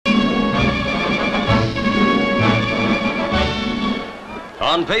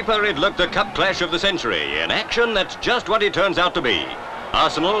On paper, it looked the cup clash of the century. In action, that's just what it turns out to be.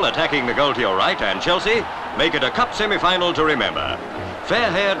 Arsenal attacking the goal to your right, and Chelsea make it a cup semi-final to remember.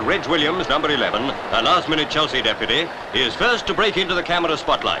 Fair-haired Reg Williams, number 11, a last-minute Chelsea deputy, is first to break into the camera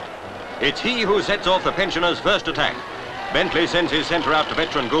spotlight. It's he who sets off the pensioners' first attack. Bentley sends his centre out to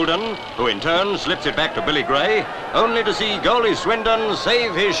veteran Goulden, who in turn slips it back to Billy Gray, only to see goalie Swinden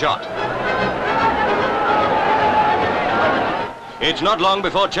save his shot. It's not long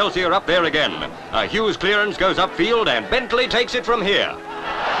before Chelsea are up there again. A Hughes clearance goes upfield and Bentley takes it from here.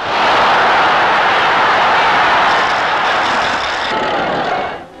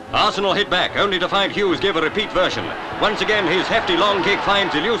 Arsenal hit back, only to find Hughes give a repeat version. Once again, his hefty long kick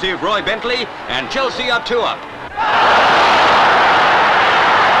finds elusive Roy Bentley, and Chelsea are 2 up.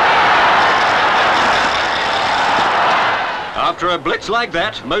 After a blitz like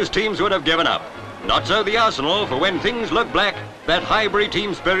that, most teams would have given up. Not so the Arsenal, for when things look black, that Highbury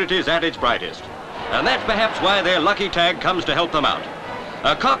team spirit is at its brightest. And that's perhaps why their lucky tag comes to help them out.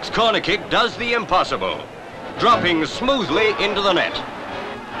 A Cox corner kick does the impossible, dropping smoothly into the net.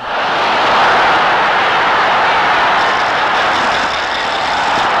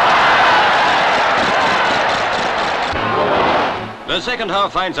 The second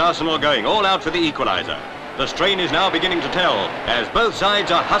half finds Arsenal going all out for the equaliser. The strain is now beginning to tell, as both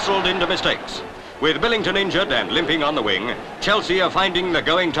sides are hustled into mistakes. With Billington injured and limping on the wing, Chelsea are finding the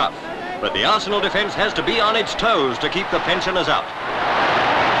going tough. But the Arsenal defence has to be on its toes to keep the pensioners out.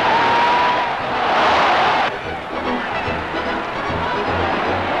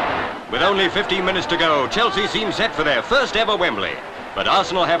 With only 15 minutes to go, Chelsea seem set for their first ever Wembley. But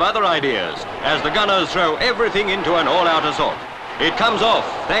Arsenal have other ideas, as the Gunners throw everything into an all-out assault. It comes off,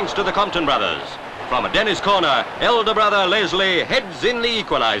 thanks to the Compton brothers. From a Dennis corner, elder brother Leslie heads in the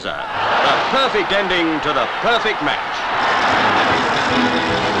equaliser. The perfect ending to the perfect match.